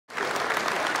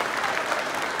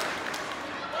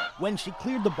when she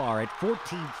cleared the bar at 14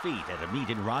 feet at a meet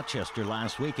in Rochester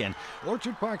last weekend.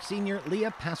 Orchard Park senior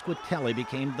Leah Pasqualetti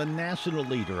became the national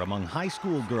leader among high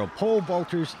school girl pole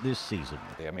vaulters this season.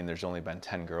 I mean, there's only been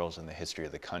 10 girls in the history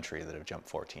of the country that have jumped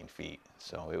 14 feet,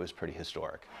 so it was pretty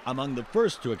historic. Among the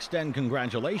first to extend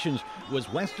congratulations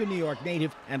was Western New York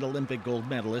native and Olympic gold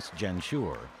medalist Jen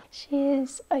Shore. She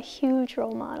is a huge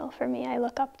role model for me. I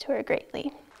look up to her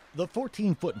greatly. The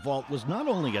 14-foot vault was not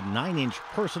only a 9-inch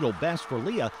personal best for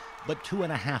Leah, but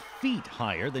 2.5 feet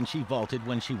higher than she vaulted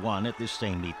when she won at this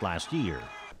same meet last year.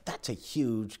 That's a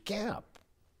huge gap.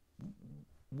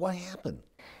 What happened?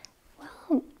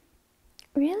 Well,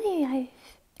 really, I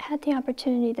had the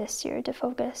opportunity this year to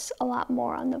focus a lot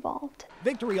more on the vault.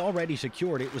 Victory already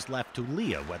secured, it was left to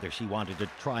Leah whether she wanted to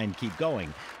try and keep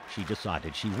going. She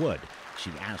decided she would. She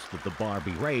asked that the bar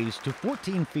be raised to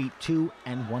 14 feet 2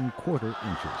 1/4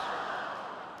 inches.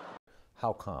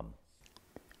 How come?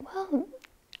 Well,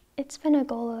 it's been a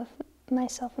goal of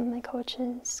myself and my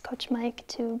coaches, Coach Mike,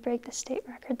 to break the state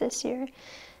record this year.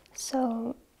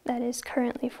 So that is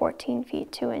currently 14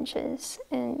 feet 2 inches,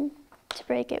 and to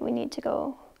break it we need to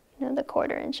go, the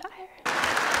 1/4 inch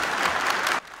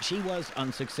higher. She was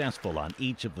unsuccessful on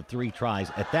each of the 3 tries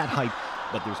at that height,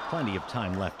 but there's plenty of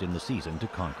time left in the season to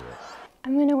conquer it.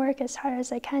 I'm going to work as hard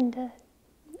as I can to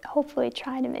hopefully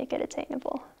try to make it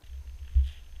attainable.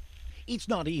 It's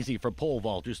not easy for pole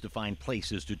vaulters to find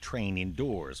places to train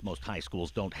indoors. Most high schools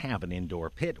don't have an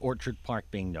indoor pit, Orchard Park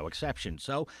being no exception.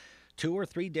 So 2 or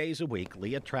 3 days a week,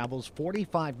 Leah travels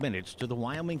 45 minutes to the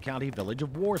Wyoming County village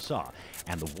of Warsaw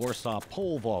and the Warsaw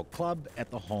Pole Vault Club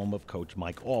at the home of Coach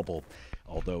Mike Aubel.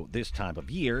 Although this time of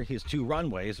year, his 2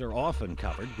 runways are often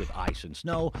covered with ice and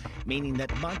snow, meaning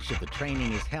that much of the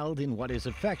training is held in what is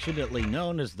affectionately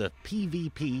known as the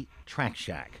PVP Track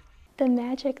Shack. The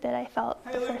magic that I felt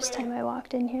the first time I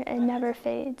walked in here, it never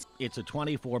fades. It's a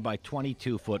 24 by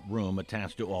 22-foot room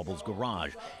attached to Aubel's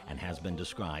garage and has been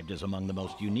described as among the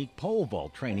most unique pole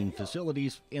vault training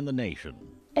facilities in the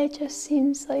nation. It just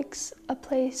seems like a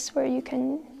place where you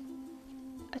can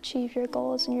achieve your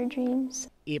goals and your dreams,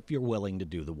 if you're willing to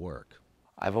do the work.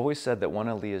 I've always said that one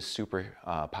of Leah's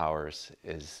superpowers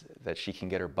is that she can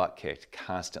get her butt kicked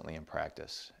constantly in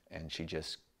practice, and she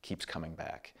just keeps coming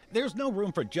back. There's no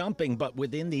room for jumping, but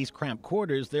within these cramped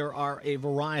quarters, there are a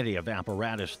variety of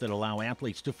apparatus that allow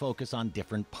athletes to focus on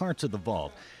different parts of the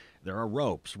vault. There are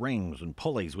ropes, rings, and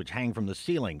pulleys which hang from the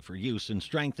ceiling for use in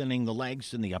strengthening the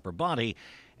legs and the upper body.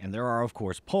 And there are, of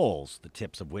course, poles, the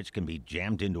tips of which can be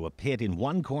jammed into a pit in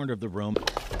one corner of the room.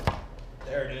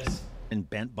 There it is. And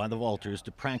bent by the vaulters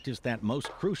to practice that most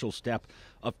crucial step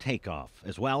of takeoff,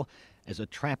 as well as a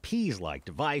trapeze-like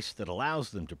device that allows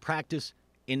them to practice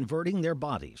inverting their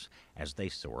bodies as they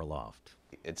soar aloft.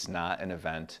 It's not an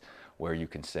event where you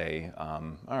can say,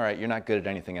 all right, you're not good at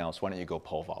anything else, why don't you go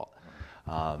pole vault?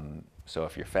 So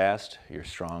if you're fast, you're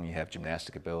strong, you have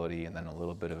gymnastic ability, and then a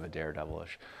little bit of a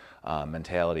daredevilish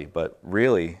mentality, but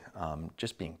really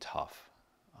just being tough.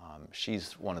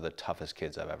 She's one of the toughest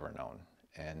kids I've ever known,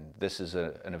 and this is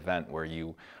an event where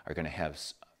you are going to have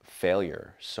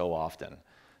failure so often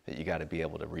that you got to be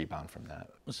able to rebound from that.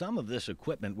 Some of this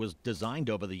equipment was designed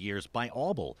over the years by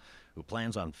Aubel, who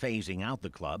plans on phasing out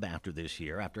the club after this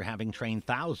year after having trained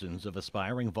thousands of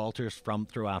aspiring vaulters from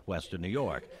throughout Western New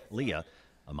York. Leah,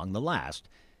 among the last,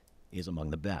 is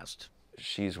among the best.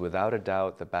 She's without a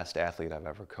doubt the best athlete I've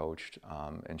ever coached,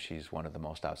 and she's one of the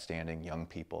most outstanding young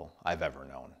people I've ever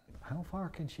known. How far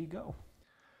can she go?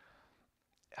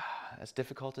 That's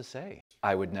difficult to say.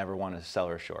 I would never want to sell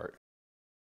her short.